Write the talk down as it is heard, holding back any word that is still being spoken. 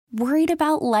Worried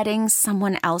about letting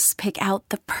someone else pick out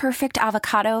the perfect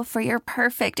avocado for your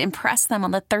perfect impress them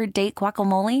on the third date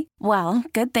guacamole? Well,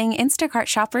 good thing Instacart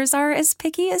shoppers are as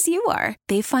picky as you are.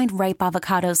 They find ripe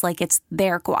avocados like it's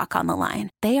their guac on the line.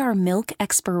 They are milk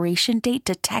expiration date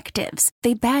detectives.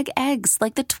 They bag eggs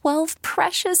like the 12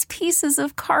 precious pieces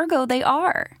of cargo they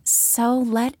are. So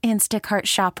let Instacart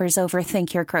shoppers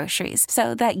overthink your groceries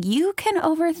so that you can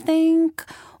overthink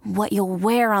what you'll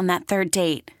wear on that third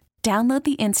date. Download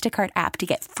the Instacart app to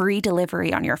get free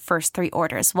delivery on your first 3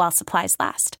 orders while supplies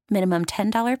last. Minimum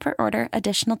 $10 per order.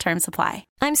 Additional terms apply.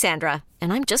 I'm Sandra,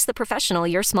 and I'm just the professional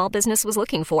your small business was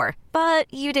looking for. But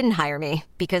you didn't hire me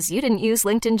because you didn't use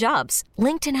LinkedIn Jobs.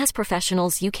 LinkedIn has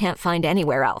professionals you can't find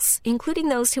anywhere else, including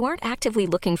those who aren't actively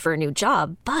looking for a new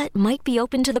job, but might be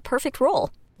open to the perfect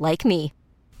role, like me.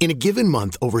 In a given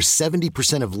month, over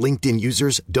 70% of LinkedIn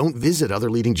users don't visit other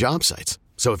leading job sites.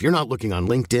 So if you're not looking on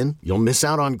LinkedIn, you'll miss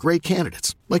out on great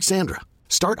candidates like Sandra.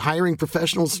 Start hiring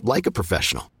professionals like a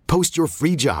professional. Post your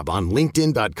free job on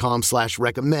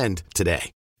linkedin.com/recommend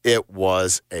today. It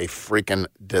was a freaking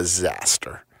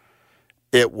disaster.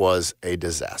 It was a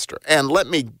disaster. And let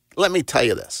me tell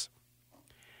you this.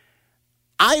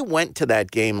 I went to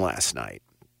that game last night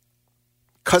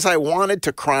because I wanted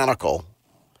to chronicle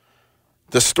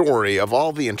the story of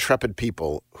all the intrepid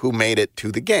people who made it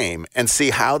to the game and see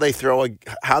how they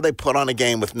put on a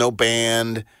game with no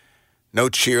band, no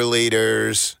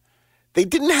cheerleaders. They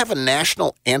didn't have a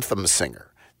national anthem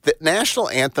singer. The national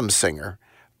anthem singer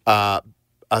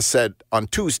said on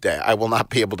Tuesday, I will not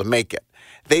be able to make it.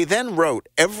 They then wrote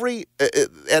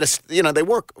they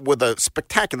work with a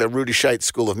spectacular Rudy Scheidt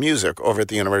School of Music over at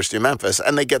the University of Memphis,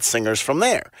 and they get singers from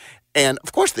there. And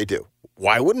of course they do.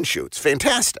 Why wouldn't you? It's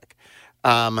fantastic.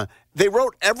 They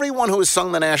wrote everyone who has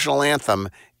sung the national anthem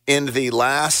in the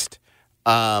last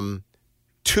 2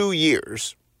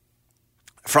 years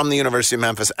from the University of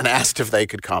Memphis and asked if they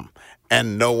could come,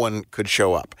 and no one could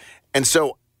show up. And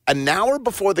so an hour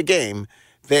before the game,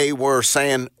 they were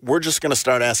saying, we're just going to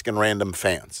start asking random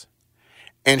fans.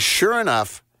 And sure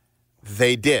enough,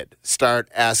 they did start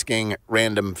asking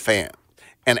random fans.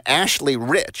 And Ashley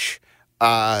Rich,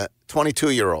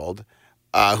 22-year-old,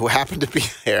 who happened to be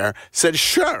there, said,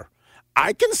 sure,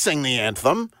 I can sing the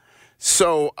anthem.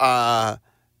 So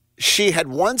she'd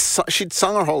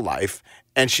sung her whole life,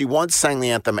 and she once sang the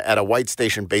anthem at a White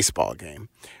Station baseball game,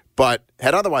 but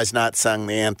had otherwise not sung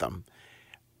the anthem.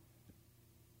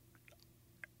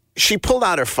 She pulled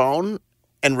out her phone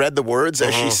and read the words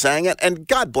as she sang it, and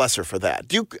God bless her for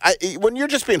that. When you're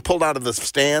just being pulled out of the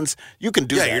stands, you can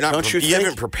do that. You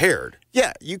haven't prepared.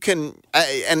 Yeah, you can,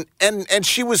 and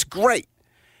she was great.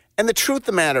 And the truth of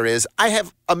the matter is, I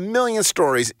have a million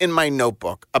stories in my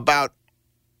notebook about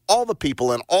all the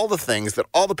people and all the things that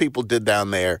all the people did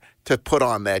down there to put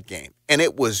on that game. And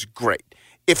it was great.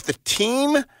 If the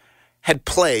team had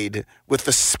played with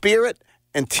the spirit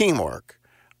and teamwork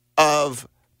of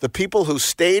the people who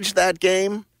staged that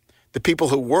game, the people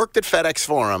who worked at FedEx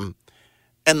Forum,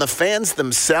 and the fans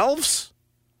themselves,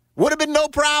 would have been no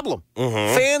problem.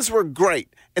 Mm-hmm. Fans were great.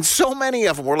 And so many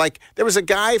of them were like, there was a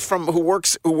guy who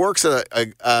works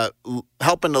helping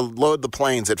to load the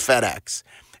planes at FedEx.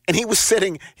 And he was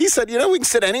sitting, he said, we can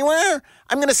sit anywhere.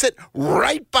 I'm going to sit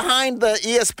right behind the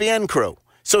ESPN crew.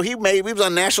 So he was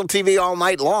on national TV all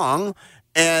night long.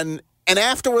 And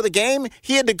after the game,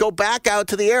 he had to go back out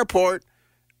to the airport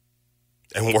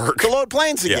and work to load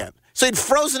planes again. Yeah. So he'd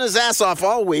frozen his ass off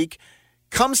all week,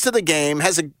 comes to the game,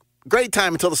 has a great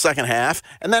time until the second half,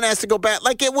 and then has to go back.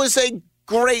 Like, it was a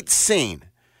great scene.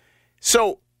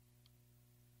 So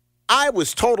I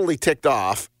was totally ticked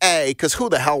off, because who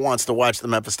the hell wants to watch the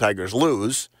Memphis Tigers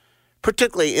lose,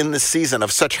 particularly in this season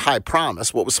of such high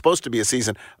promise, what was supposed to be a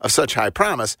season of such high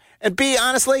promise, and B,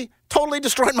 honestly, totally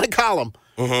destroyed my column.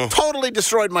 Mm-hmm. Totally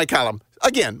destroyed my column.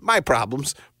 Again, my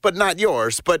problems, but not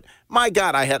yours. But my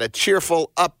God, I had a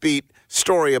cheerful, upbeat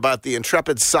story about the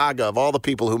intrepid saga of all the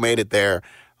people who made it there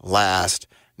last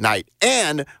night.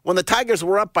 And when the Tigers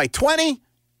were up by 20,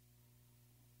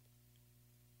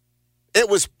 it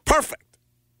was perfect.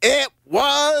 It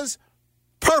was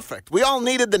perfect. We all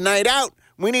needed the night out.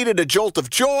 We needed a jolt of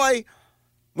joy.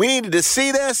 We needed to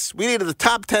see this. We needed the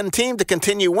top 10 team to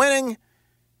continue winning.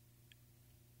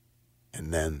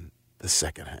 And then the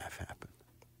second half happened.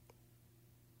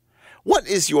 What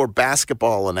is your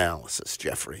basketball analysis,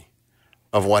 Jeffrey,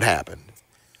 of what happened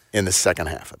in the second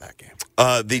half of that game?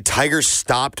 The Tigers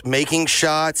stopped making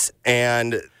shots,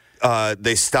 and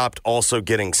they stopped also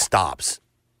getting stops.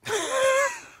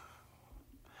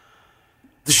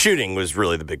 The shooting was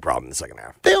really the big problem in the second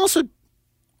half.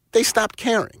 They stopped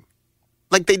caring.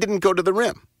 Like, they didn't go to the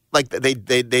rim. Like they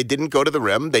didn't go to the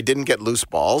rim. They didn't get loose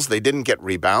balls. They didn't get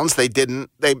rebounds. They didn't.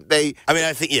 They. I mean,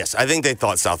 I think they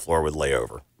thought South Florida would lay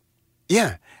over.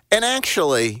 Yeah, and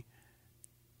actually,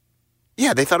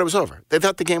 yeah, they thought it was over. They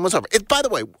thought the game was over. By the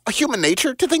way, human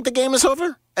nature to think the game is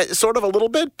over, sort of a little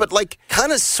bit, but like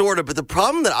kind of, sort of. But the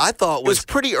problem that I thought was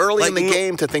pretty early in the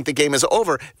game to think the game is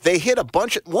over. They hit a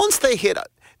bunch. Once they hit,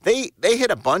 they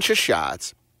hit a bunch of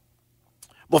shots.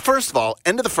 Well, first of all,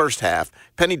 end of the first half,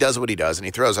 Penny does what he does, and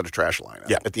he throws out a trash lineup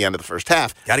at the end of the first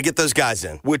half. Got to get those guys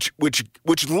in. Which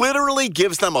literally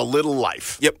gives them a little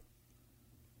life. Yep.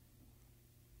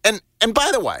 And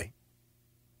by the way,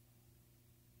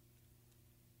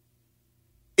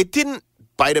 it didn't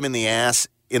bite him in the ass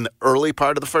in the early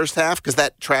part of the first half because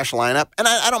that trash lineup, and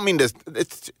I don't mean to,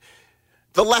 it's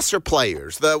the lesser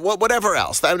players, the whatever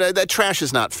else, that trash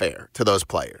is not fair to those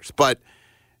players, but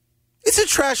it's a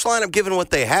trash lineup given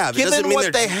what they have. Given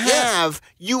what they have,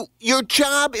 your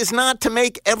job is not to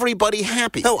make everybody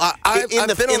happy. No, I've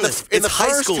been on this. It's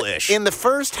high school-ish. In the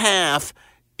first half,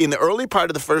 in the early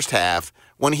part of the first half,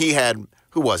 when he had,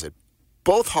 who was it?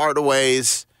 Both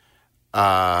Hardaways.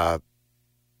 It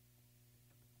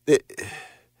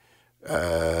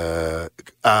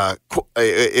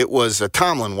was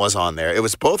Tomlin was on there. It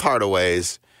was both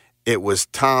Hardaways. It was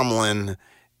Tomlin.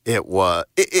 It was.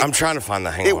 I'm trying to find the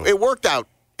hang on. It worked out.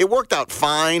 It worked out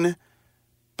fine.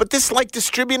 But this, like,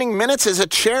 distributing minutes as a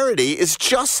charity is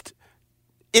just,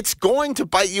 it's going to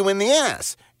bite you in the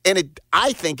ass. And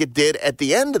I think it did at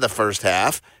the end of the first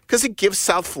half because it gives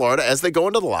South Florida, as they go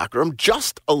into the locker room,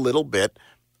 just a little bit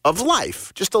of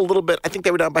life. Just a little bit. I think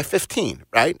they were down by 15,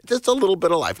 right? Just a little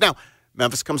bit of life. Now,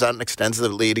 Memphis comes out and extends the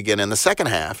lead again in the second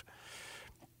half.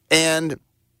 And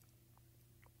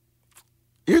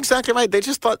you're exactly right. They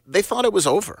thought it was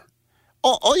over.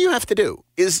 All you have to do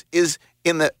is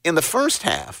in the first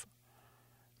half,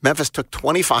 Memphis took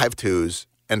 25 twos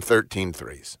and 13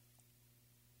 threes.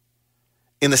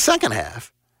 In the second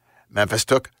half, Memphis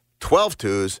took 12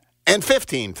 twos and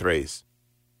 15 threes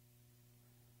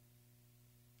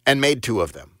and made 2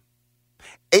 of them.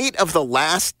 8 of the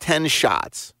last 10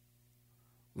 shots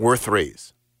were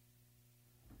threes,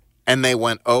 and they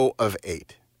went 0 of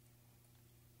 8.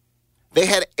 They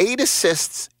had 8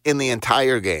 assists in the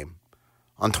entire game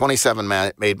on 27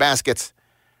 made baskets,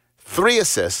 3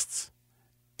 assists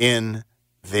in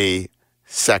the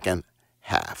second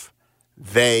half.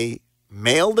 They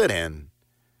mailed it in.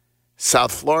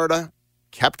 South Florida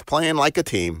kept playing like a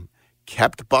team,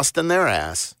 kept busting their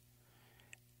ass,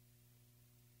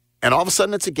 and all of a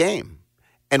sudden it's a game.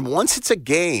 And once it's a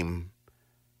game,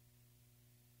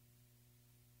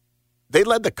 they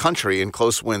led the country in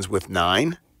close wins with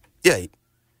 9. Yeah.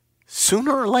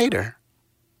 Sooner or later,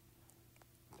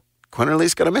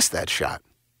 Quinterly's going to miss that shot.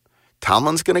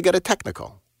 Tomlin's going to get a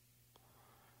technical.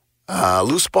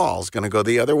 Loose ball's going to go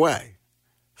the other way.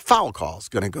 Foul call's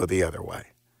going to go the other way.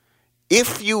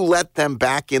 If you let them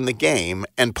back in the game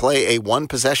and play a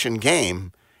one-possession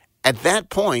game, at that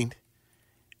point,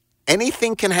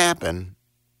 anything can happen,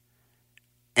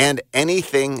 and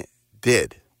anything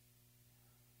did.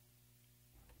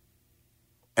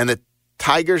 And the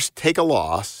Tigers take a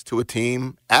loss to a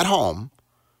team at home,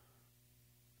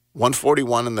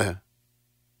 141 in the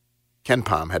Ken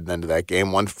Pom heading into that game,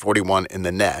 141 in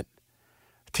the net.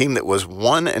 A team that was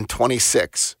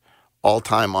 1-26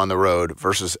 all-time on the road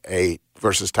versus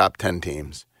top 10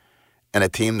 teams, and a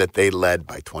team that they led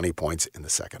by 20 points in the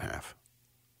second half.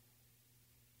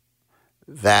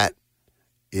 That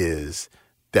is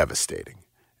devastating.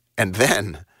 And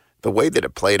then the way that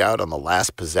it played out on the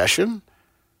last possession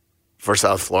for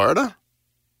South Florida,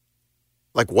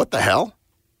 like, what the hell?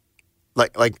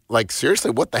 Like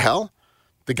seriously, what the hell?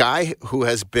 The guy who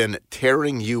has been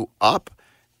tearing you up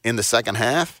in the second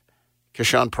half,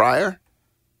 Keyshawn Pryor,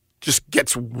 just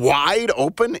gets wide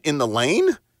open in the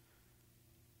lane?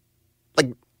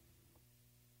 Like,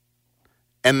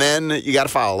 and then you got to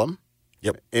foul him.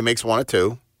 Yep. He makes 1 or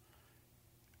 2.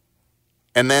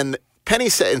 And then Penny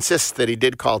insists that he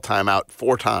did call timeout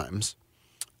 4 times.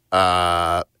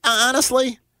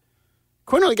 Honestly,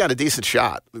 Quinterly got a decent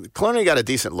shot. Quinterly got a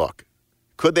decent look.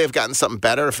 Could they have gotten something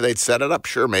better if they'd set it up?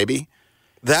 Sure, maybe.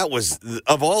 That was,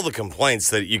 of all the complaints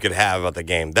that you could have about the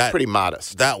game, that pretty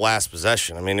modest. That last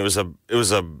possession, I mean, it was off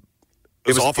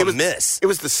a miss. It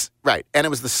was right, and it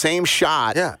was the same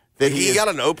shot. Yeah, that he got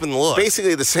an open look.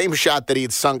 Basically, the same shot that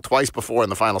he'd sunk twice before in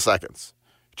the final seconds,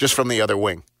 just from the other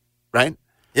wing, right?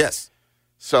 Yes.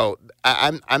 So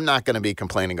I'm not going to be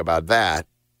complaining about that.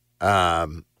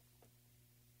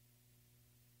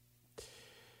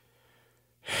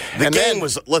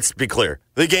 Let's be clear,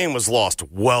 the game was lost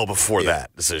well before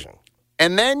that decision.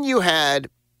 And then you had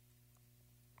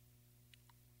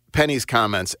Penny's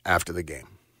comments after the game.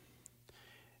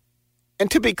 And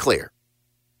to be clear,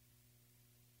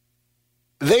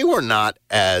 they were not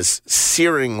as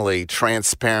searingly,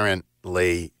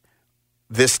 transparently,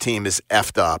 this team is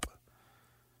effed up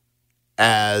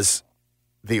as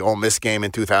the Ole Miss game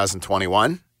in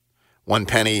 2021, when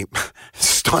Penny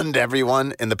stunned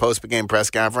everyone in the post-game press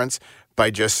conference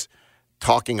by just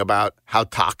talking about how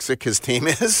toxic his team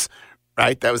is,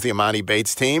 right? That was the Amani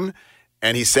Bates team.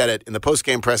 And he said it in the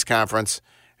post-game press conference,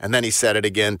 and then he said it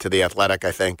again to The Athletic,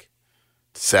 I think,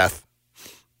 Seth.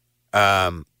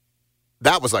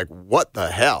 That was like, what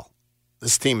the hell?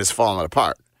 This team is falling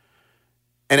apart.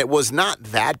 And it was not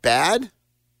that bad,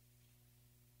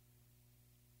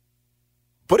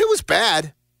 but it was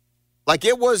bad. Like,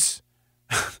 it was,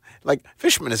 like,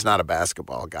 Fishman is not a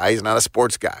basketball guy. He's not a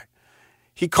sports guy.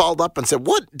 He called up and said,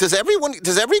 does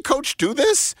every coach do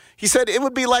this? He said, it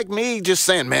would be like me just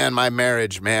saying, man, our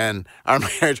marriage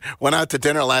went out to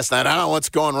dinner last night. I don't know what's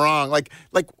going wrong. Like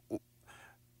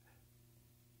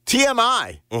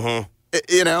TMI. Mm-hmm.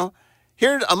 You know,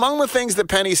 here among the things that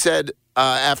Penny said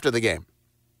after the game.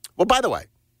 Well, by the way,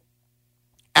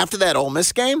 after that Ole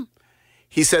Miss game,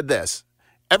 he said this: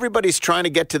 everybody's trying to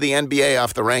get to the NBA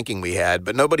off the ranking we had,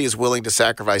 but nobody is willing to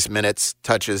sacrifice minutes,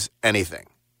 touches, anything.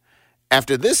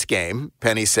 After this game,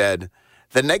 Penny said,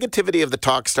 the negativity of the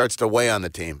talk starts to weigh on the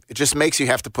team. It just makes you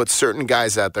have to put certain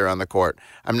guys out there on the court.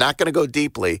 I'm not going to go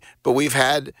deeply, but we've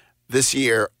had this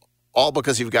year, all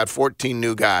because you've got 14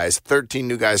 new guys, 13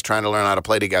 new guys trying to learn how to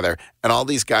play together, and all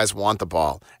these guys want the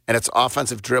ball. And it's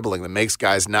offensive dribbling that makes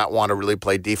guys not want to really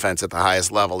play defense at the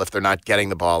highest level if they're not getting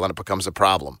the ball, and it becomes a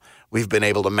problem. We've been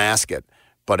able to mask it,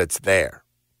 but it's there.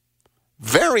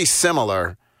 Very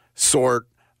similar sort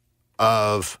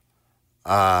of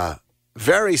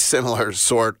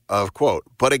quote,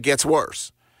 but it gets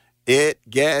worse. It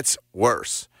gets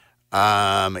worse.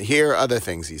 Here are other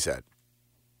things he said.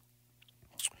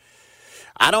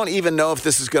 I don't even know if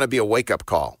this is going to be a wake-up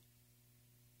call.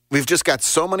 We've just got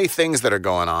so many things that are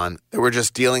going on that we're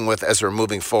just dealing with as we're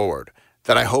moving forward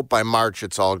that I hope by March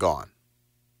it's all gone.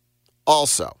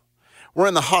 Also, we're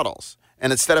in the huddles,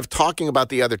 and instead of talking about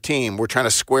the other team, we're trying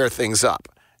to square things up,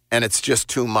 and it's just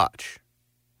too much.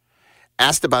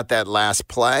 Asked about that last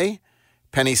play,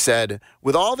 Penny said,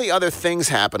 with all the other things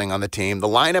happening on the team, the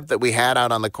lineup that we had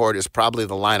out on the court is probably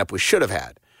the lineup we should have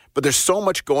had. But there's so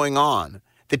much going on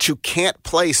that you can't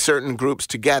play certain groups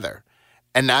together.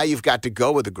 And now you've got to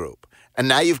go with a group. And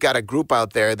now you've got a group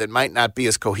out there that might not be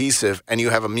as cohesive, and you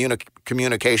have a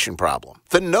communication problem.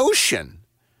 The notion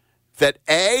that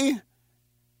that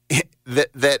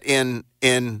in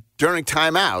during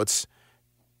timeouts,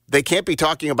 they can't be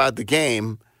talking about the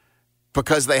game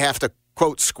because they have to,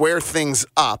 quote, square things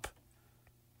up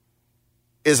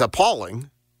is appalling.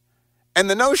 And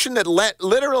the notion that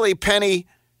literally Penny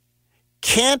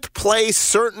can't play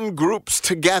certain groups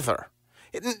together.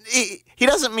 He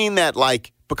doesn't mean that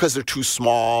like because they're too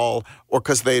small or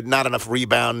because they're not enough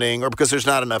rebounding or because there's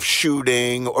not enough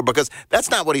shooting or because that's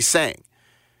not what he's saying.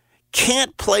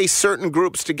 Can't play certain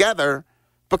groups together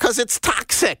because it's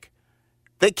toxic.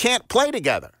 They can't play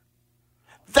together.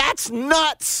 That's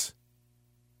nuts.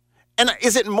 And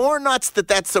is it more nuts that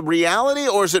that's a reality,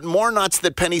 or is it more nuts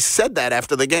that Penny said that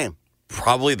after the game?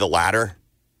 Probably the latter.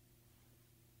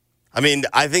 I mean,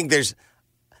 I think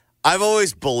I've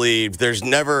always believed there's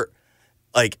never,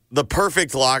 like, the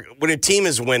perfect lock. When a team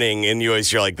is winning and you always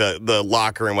hear, like, the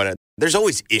locker room, there's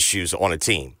always issues on a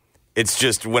team. It's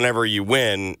just whenever you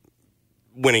win,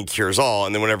 winning cures all,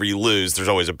 and then whenever you lose, there's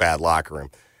always a bad locker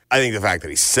room. I think the fact that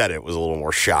he said it was a little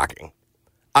more shocking.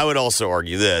 I would also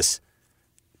argue this.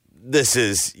 This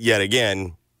is, yet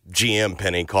again, GM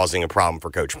Penny causing a problem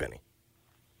for Coach Penny.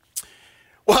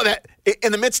 Well,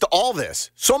 in the midst of all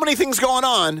this, so many things going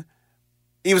on,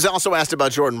 he was also asked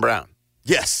about Jordan Brown.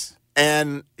 Yes.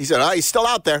 And he said, he's still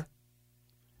out there.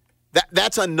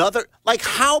 That's another, like,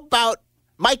 how about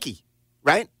Mikey,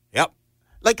 right? Yep.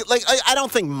 Like I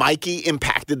don't think Mikey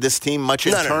impacted this team much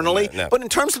internally. No. But in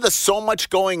terms of the so much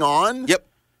going on, yep.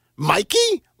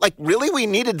 Mikey? Like, really? We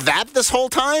needed that this whole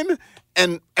time?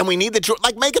 And we need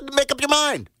like, make up your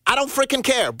mind. I don't freaking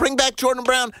care. Bring back Jordan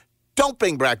Brown. Don't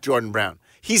bring back Jordan Brown.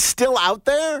 He's still out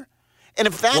there. And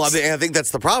if that's... Well, I think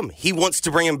that's the problem. He wants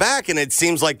to bring him back, and it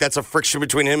seems like that's a friction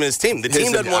between him and his team. The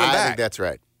team doesn't want him back. I think that's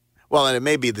right. Well, and it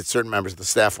may be that certain members of the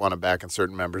staff want him back, and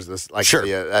certain members of this... Like, sure.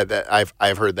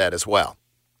 I've heard that as well.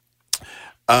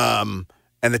 And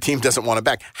the team doesn't want him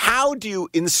back. How do you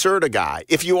insert a guy?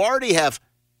 If you already have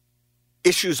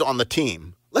issues on the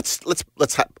team... Let's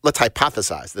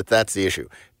hypothesize that that's the issue.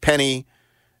 Penny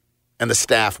and the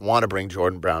staff want to bring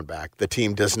Jordan Brown back. The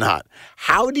team does not.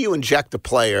 How do you inject a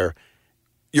player?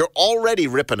 You're already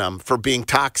ripping them for being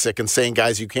toxic and saying,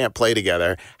 guys, you can't play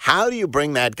together. How do you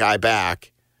bring that guy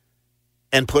back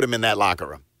and put him in that locker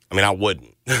room? I mean, I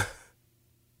wouldn't. I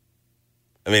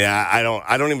mean, I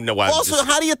don't even know why. Also,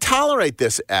 how do you tolerate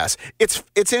this ass?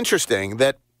 It's interesting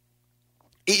that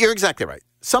you're exactly right.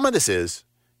 Some of this is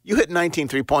you hit 19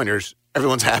 3-pointers,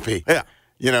 everyone's happy. Yeah.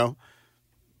 You know?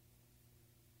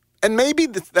 And maybe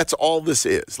that's all this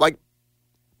is. Like,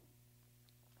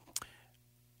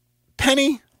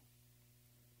 Penny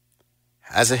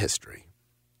has a history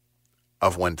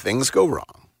of when things go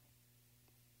wrong.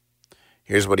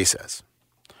 Here's what he says.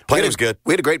 Plan was good.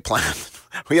 We had a great plan.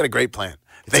 We had a great plan.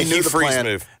 They knew the plan.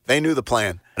 Move. They knew the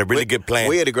plan. Had a really good plan.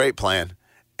 We had a great plan.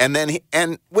 And then he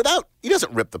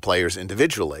doesn't rip the players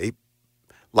individually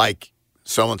like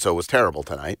so-and-so was terrible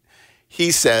tonight.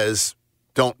 He says,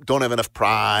 don't have enough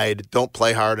pride, don't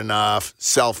play hard enough,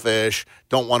 selfish,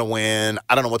 don't want to win,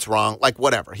 I don't know what's wrong, like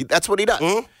whatever. That's what he does.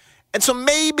 Mm-hmm. And so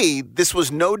maybe this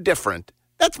was no different.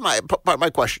 That's my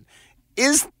question.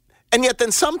 And yet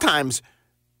then sometimes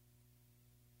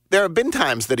there have been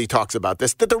times that he talks about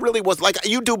this, that there really was, like,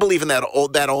 you do believe in that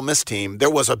Ole Miss team, there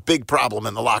was a big problem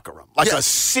in the locker room, like a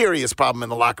serious problem in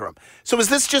the locker room. So is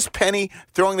this just Penny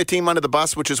throwing the team under the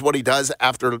bus, which is what he does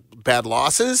after bad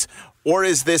losses? Or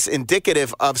is this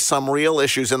indicative of some real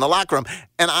issues in the locker room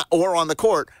or on the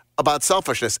court about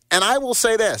selfishness? And I will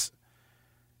say this.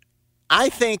 I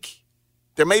think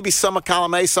there may be some of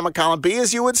column A, some of column B,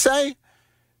 as you would say,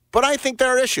 but I think there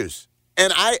are issues.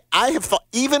 And I have thought,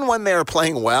 even when they're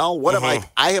playing well,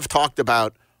 I have talked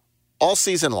about all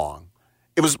season long.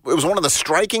 It was one of the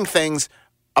striking things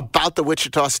about the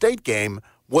Wichita State game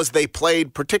was they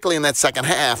played, particularly in that second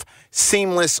half,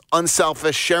 seamless,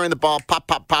 unselfish, sharing the ball, pop,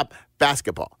 pop, pop,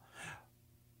 basketball.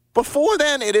 Before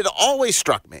then, it had always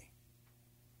struck me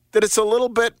that it's a little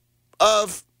bit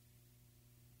of,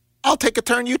 I'll take a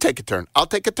turn, you take a turn. I'll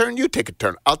take a turn, you take a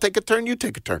turn. I'll take a turn, you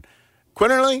take a turn.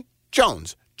 Quinterly,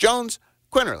 Jones,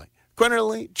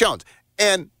 Quinterly, Jones.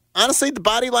 And honestly, the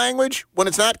body language, when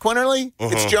it's not Quinterly,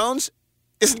 it's Jones,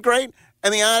 isn't great.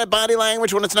 And the body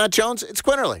language, when it's not Jones, it's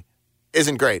Quinterly,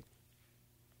 isn't great.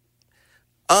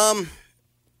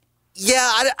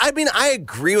 Yeah, I mean, I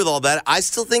agree with all that. I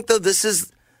still think, though, this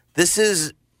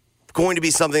is going to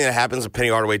be something that happens with Penny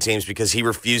Hardaway teams because he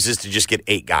refuses to just get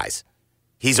 8 guys.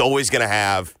 He's always going to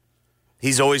have –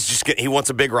 he wants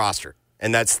a big roster.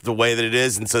 And that's the way that it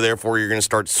is, and so therefore you're going to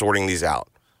start sorting these out.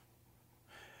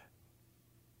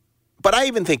 But I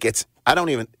even think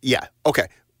okay.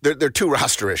 There are 2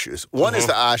 roster issues. One is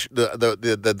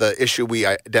the issue we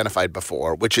identified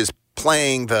before, which is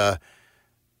playing the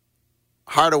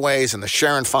Hardaways and the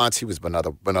Sharon Fonts. He was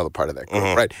another part of that group,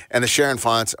 right? And the Sharon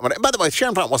Fonts. By the way,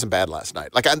 Sharon Font wasn't bad last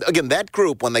night. Like, again, that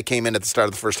group, when they came in at the start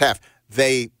of the first half,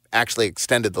 they actually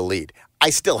extended the lead.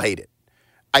 I still hate it.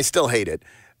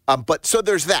 But so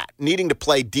there's that, needing to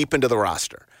play deep into the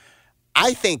roster.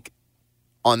 I think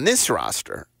on this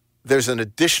roster, there's an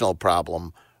additional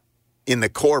problem in the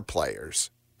core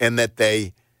players, and that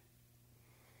they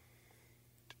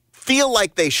feel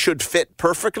like they should fit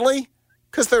perfectly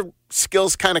because their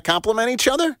skills kind of complement each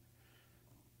other,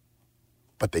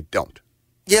 but they don't.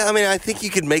 Yeah, I mean, I think you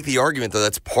could make the argument, though,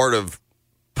 that's part of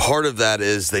that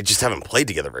is they just haven't played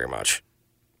together very much.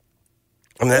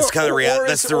 I mean, that's kind of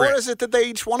reality. Or is it that they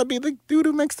each want to be the dude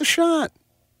who makes the shot?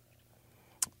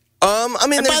 I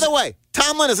mean, and by the way,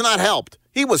 Tomlin has not helped.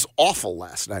 He was awful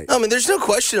last night. I mean, there's no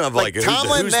question of who's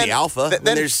the alpha.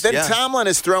 Then Tomlin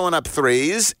is throwing up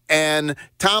threes, and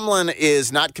Tomlin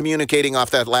is not communicating off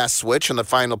that last switch in the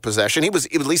final possession. He was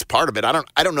at least part of it.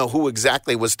 I don't know who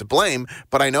exactly was to blame,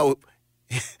 but I know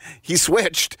he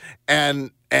switched,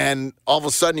 and all of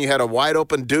a sudden you had a wide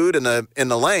open dude in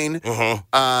the lane.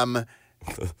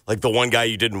 Like the one guy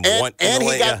you didn't want. And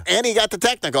he got the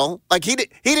technical. Like he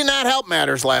did not help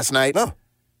matters last night. No.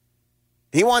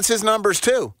 He wants his numbers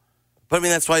too. But I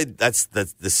mean, that's why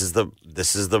this is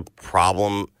the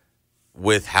problem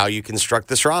with how you construct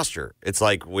this roster. It's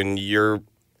like when you're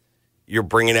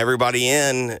bringing everybody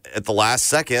in at the last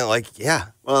second. Like, yeah.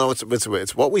 Well,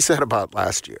 it's what we said about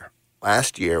last year.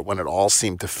 Last year, when it all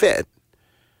seemed to fit,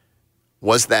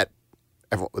 was that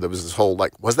there was this whole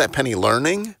was that Penny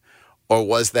learning? Or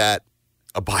was that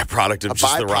a byproduct of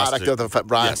just the roster? A byproduct of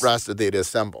the roster they'd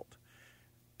assembled.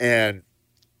 And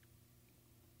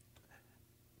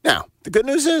now, the good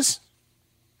news is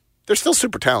they're still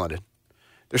super talented.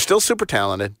 They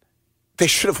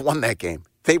should have won that game.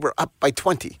 They were up by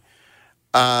 20.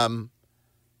 The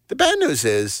bad news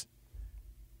is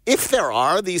if there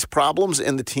are these problems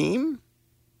in the team,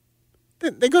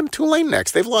 They go to Tulane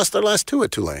next. They've lost their last 2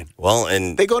 at Tulane. Well,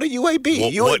 and they go to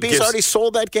UAB. UAB's already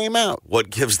sold that game out. What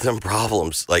gives them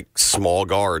problems? Like small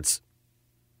guards.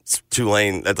 It's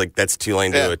Tulane. That's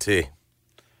Tulane to a T.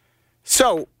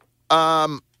 So,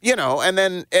 you know, and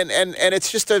then and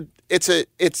it's just and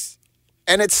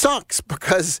it sucks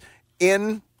because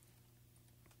in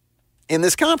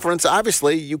this conference,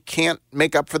 obviously, you can't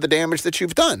make up for the damage that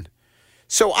you've done.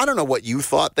 So I don't know what you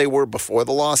thought they were before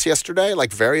the loss yesterday.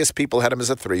 Like various people had them as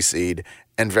a 3 seed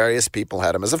and various people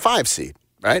had them as a 5 seed,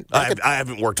 right? I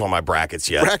haven't worked on my brackets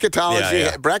yet.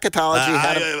 Bracketology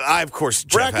had them. I of course,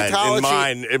 Jeff,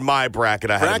 in my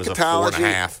bracket, I had them as a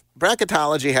 4.5.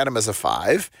 Bracketology had them as a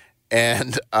 5,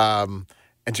 and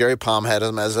Jerry Palm had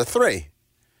them as a 3.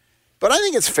 But I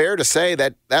think it's fair to say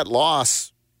that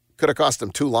loss could have cost them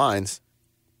 2 lines.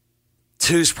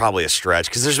 2's probably a stretch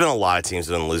because there's been a lot of teams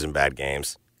that have been losing bad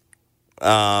games.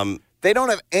 They don't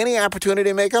have any opportunity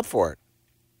to make up for it.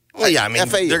 Well, yeah, I mean,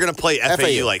 FAU. They're going to play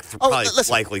FAU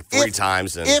likely 3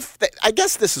 times. And I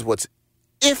guess this is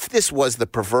if this was the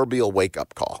proverbial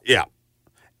wake-up call. Yeah.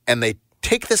 And they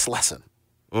take this lesson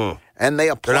and they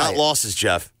apply it. They're not losses,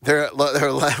 Jeff. They're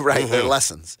right. They're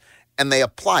lessons. And they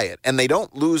apply it. And they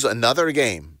don't lose another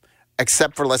game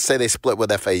except for, let's say, they split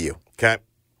with FAU. Okay.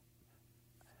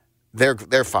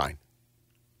 They're fine.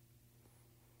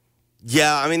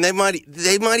 Yeah, I mean they might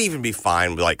even be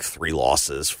fine with like 3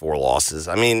 losses, 4 losses.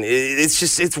 I mean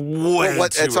it's way. Well,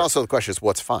 it's also the question is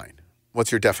what's fine. What's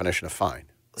your definition of fine?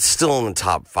 Still in the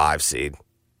top 5 seed.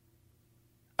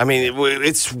 I mean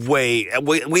it's way.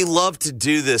 We love to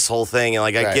do this whole thing, and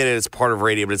like I get it, it's part of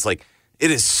radio, but it's like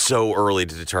it is so early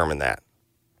to determine that.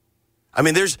 I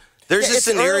mean there's a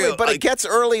scenario, early, but it gets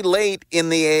early late in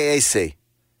the AAC.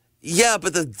 Yeah,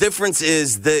 but the difference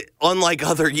is that unlike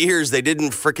other years, they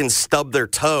didn't frickin' stub their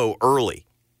toe early.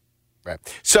 Right.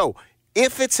 So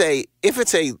if it's a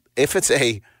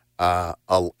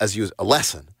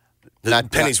lesson,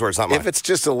 not penny's worth, not mine. If it's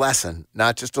just a lesson,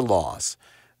 not just a loss,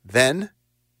 then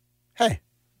hey,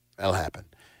 that'll happen.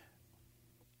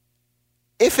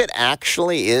 If it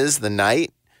actually is the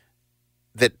night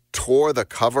that tore the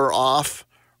cover off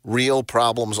real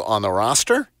problems on the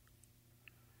roster,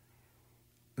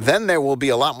 then there will be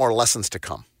a lot more lessons to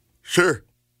come. Sure.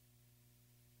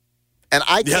 And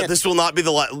this will not be the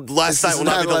last night. Will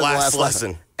not be the last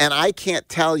lesson. And I can't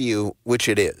tell you which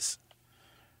it is.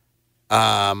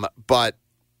 But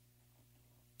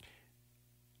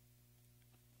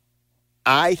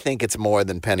I think it's more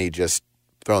than Penny just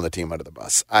throwing the team under the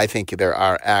bus. I think there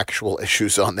are actual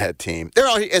issues on that team. There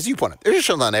are, as you pointed, there's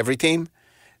issues on every team.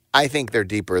 I think they're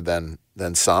deeper than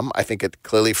some. I think it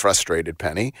clearly frustrated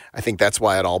Penny. I think that's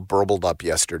why it all burbled up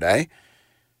yesterday.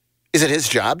 Is it his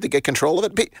job to get control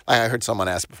of it? I heard someone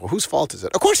ask before, whose fault is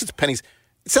it? Of course it's Penny's.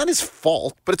 It's not his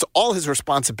fault, but it's all his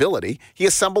responsibility. He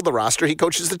assembled the roster. He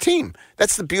coaches the team.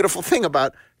 That's the beautiful thing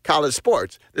about college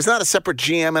sports. There's not a separate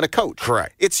GM and a coach.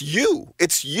 Correct. It's you.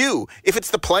 It's you. If it's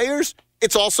the players,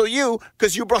 it's also you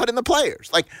because you brought in the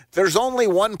players. Like, there's only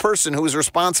one person who is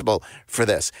responsible for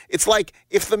this. It's like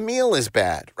if the meal is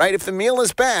bad, right? If the meal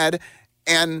is bad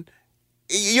and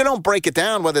you don't break it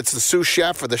down, whether it's the sous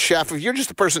chef or the chef, if you're just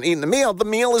the person eating the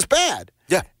meal is bad.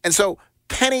 Yeah. And so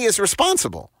Penny is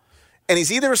responsible. And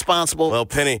he's either responsible. Well,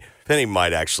 Penny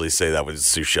might actually say that was the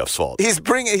sous chef's fault. The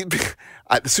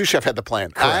sous chef had the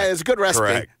plan. It's a good recipe.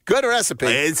 Correct. Good recipe.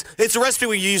 It's a recipe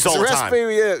we use all the time.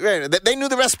 They knew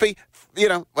the recipe. You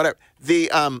know, whatever.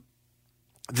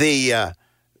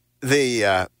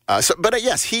 But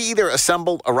yes, he either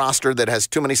assembled a roster that has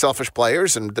too many selfish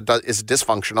players and that is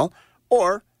dysfunctional,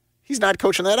 or he's not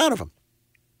coaching that out of them.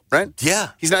 Right? Yeah.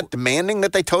 He's not demanding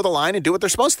that they toe the line and do what they're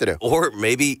supposed to do. Or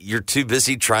maybe you're too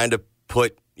busy trying to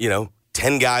put,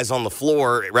 10 guys on the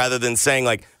floor rather than saying,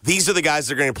 like, these are the guys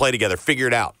that are going to play together. Figure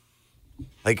it out.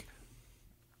 Like,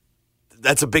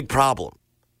 that's a big problem.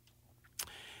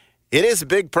 It is a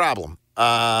big problem.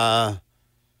 It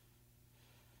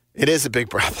is a big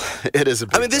problem. It is a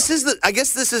big problem. I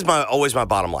guess this is always my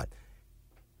bottom line.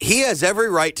 He has every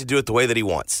right to do it the way that he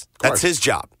wants. That's his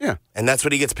job. Yeah. And that's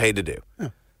what he gets paid to do. Yeah.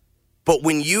 But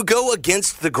when you go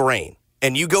against the grain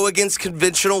and you go against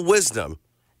conventional wisdom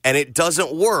and it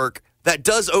doesn't work, that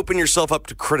does open yourself up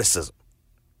to criticism.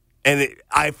 And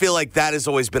I feel like that has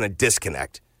always been a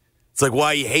disconnect. It's like, why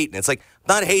are you hating? It's like,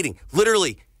 not hating.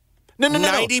 Literally,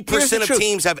 90% of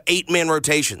teams have 8-man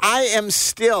rotations. I'm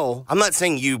not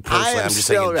saying you personally. I'm just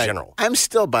saying in general. I'm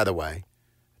still, by the way, I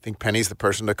think Penny's the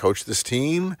person to coach this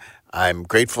team. I'm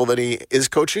grateful that he is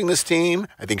coaching this team.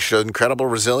 I think he showed incredible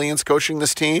resilience coaching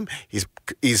this team. He's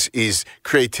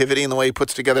creativity in the way he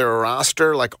puts together a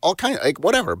roster, like all kind of, like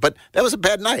whatever. But that was a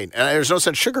bad night, and there's no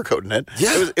sense sugarcoating it.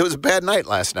 Yeah. It was a bad night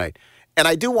last night. And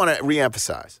I do want to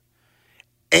reemphasize,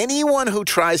 anyone who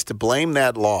tries to blame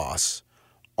that loss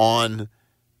on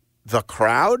the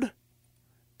crowd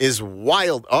is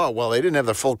wild. Oh, well, they didn't have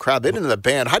the full crowd. They didn't have the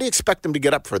band. How do you expect them to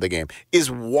get up for the game? Is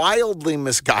wildly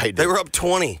misguided. They were up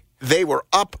 20. They were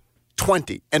up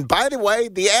 20. And by the way,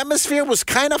 the atmosphere was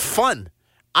kind of fun.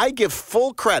 I give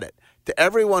full credit to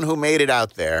everyone who made it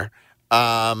out there.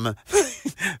 The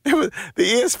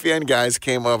ESPN guys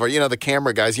came over, the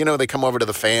camera guys, they come over to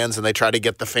the fans and they try to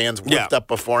get the fans whipped up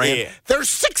beforehand. Yeah. There's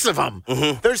 6 of them.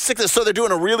 Mm-hmm. There's 6. So they're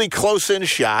doing a really close-in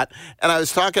shot. And I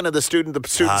was talking to the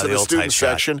students in the student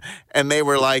section, and they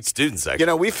were like, student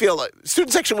section. We feel like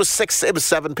student section was 6, it was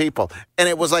 7 people. And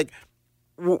it was like,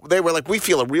 they were like, we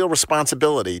feel a real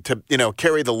responsibility to,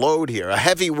 carry the load here, a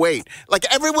heavy weight. Like,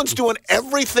 everyone's doing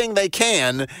everything they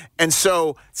can, and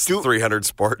so 300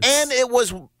 sports. And it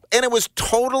was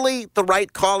totally the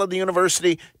right call of the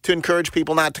university to encourage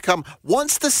people not to come.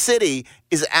 Once the city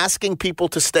is asking people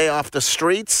to stay off the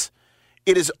streets,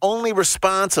 it is only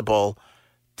responsible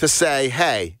to say,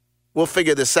 hey, we'll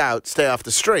figure this out, stay off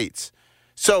the streets.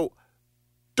 So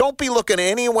don't be looking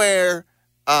anywhere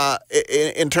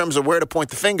in terms of where to point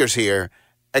the fingers here,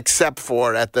 except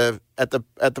for at the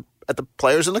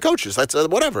players and the coaches. That's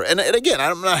whatever. And again,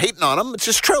 I'm not hating on them. It's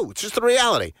just true. It's just the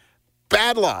reality.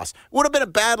 Bad loss. Would have been a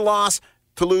bad loss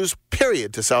to lose,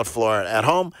 period, to South Florida at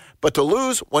home. But to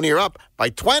lose when you're up by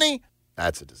 20,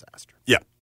 that's a disaster. Yeah.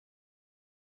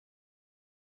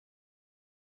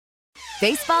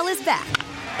 Baseball is back,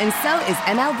 and so is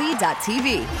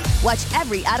MLB.tv. Watch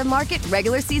every out-of-market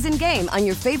regular season game on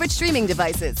your favorite streaming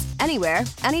devices, anywhere,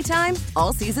 anytime,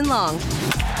 all season long.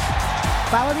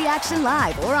 Follow the action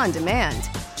live or on demand.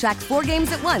 Track 4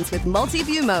 games at once with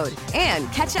multi-view mode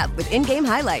and catch up with in-game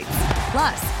highlights.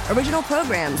 Plus, original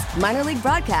programs, minor league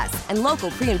broadcasts, and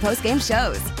local pre- and post-game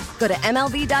shows. Go to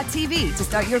MLB.tv to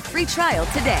start your free trial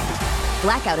today.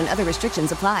 Blackout and other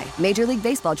restrictions apply. Major League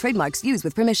Baseball trademarks used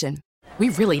with permission. We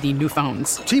really need new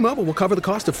phones. T-Mobile will cover the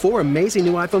cost of 4 amazing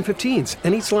new iPhone 15s,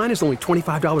 and each line is only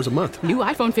 $25 a month. New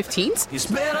iPhone 15s? It's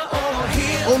better over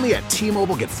here. Only at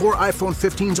T-Mobile, get 4 iPhone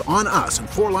 15s on us and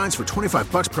 4 lines for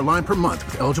 $25 per line per month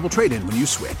with eligible trade-in when you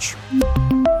switch.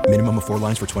 Minimum of 4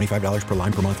 lines for $25 per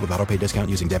line per month with auto pay discount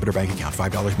using debit or bank account.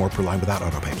 $5 more per line without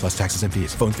auto pay, plus taxes and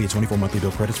fees. Phone fee at 24 monthly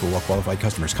bill credits for well-qualified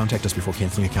customers. Contact us before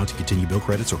canceling account to continue bill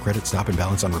credits or credit stop and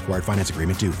balance on required finance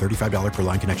agreement due. $35 per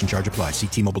line connection charge applies. See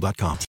T-Mobile.com.